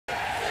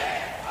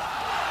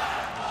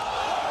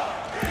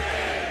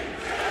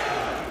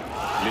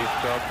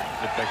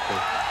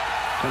quickly.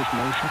 There's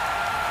motion.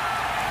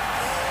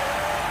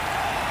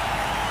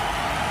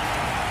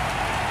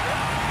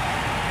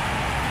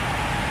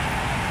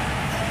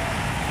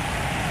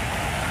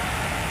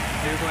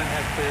 New Glenn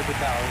has cleared the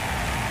towers.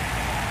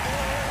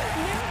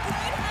 New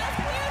Glenn has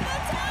cleared the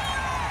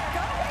tower!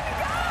 Go, baby,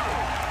 go!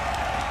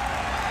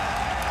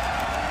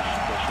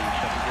 Pushing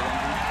 7 good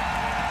engines.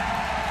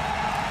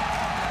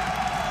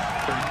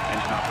 30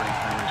 engine operating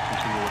parameters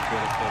continue with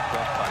vertical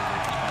thrust, body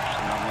weight response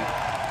to normal.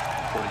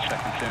 40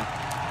 seconds in.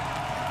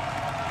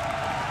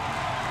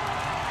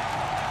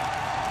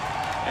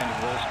 End of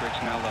low stretch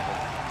now level.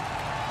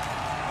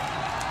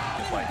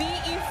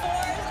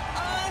 BE4 is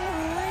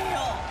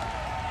unreal!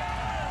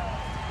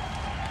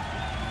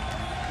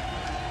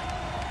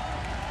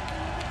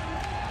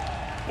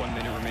 1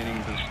 minute remaining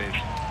in boost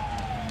phase.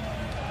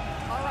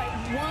 All right,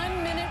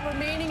 1 minute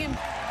remaining in...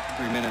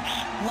 3 minutes,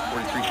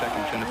 43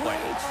 seconds into flight.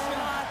 Great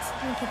shot.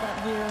 Look at that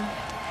view.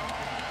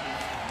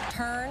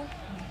 Turn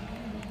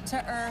to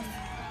Earth.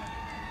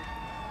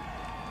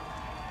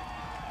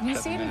 You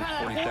 7 see it in minutes,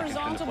 kind of 40 seconds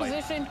horizontal into flight.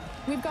 position.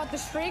 We've got the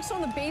strakes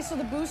on the base of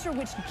the booster,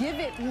 which give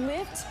it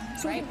lift.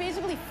 So we can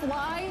basically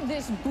fly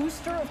this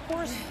booster. Of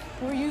course,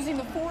 we're using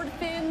the forward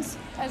fins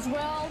as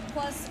well,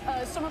 plus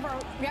some of our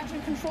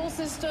reaction control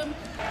system.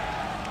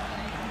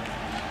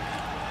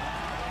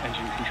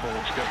 Engine control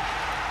looks good.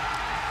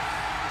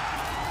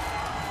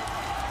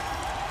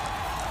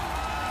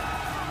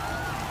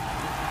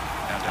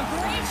 Now down to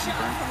Great engine shot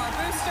burn. from our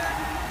booster.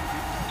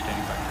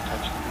 Standing by for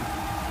touchdown.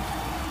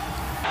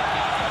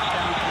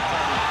 Touchdown to the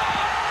party.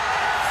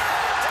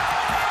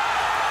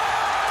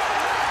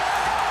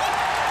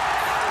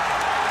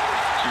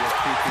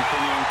 GSP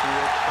continuing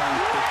through its turn.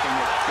 System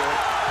looks good.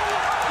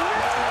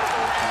 Left and right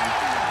 4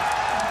 times.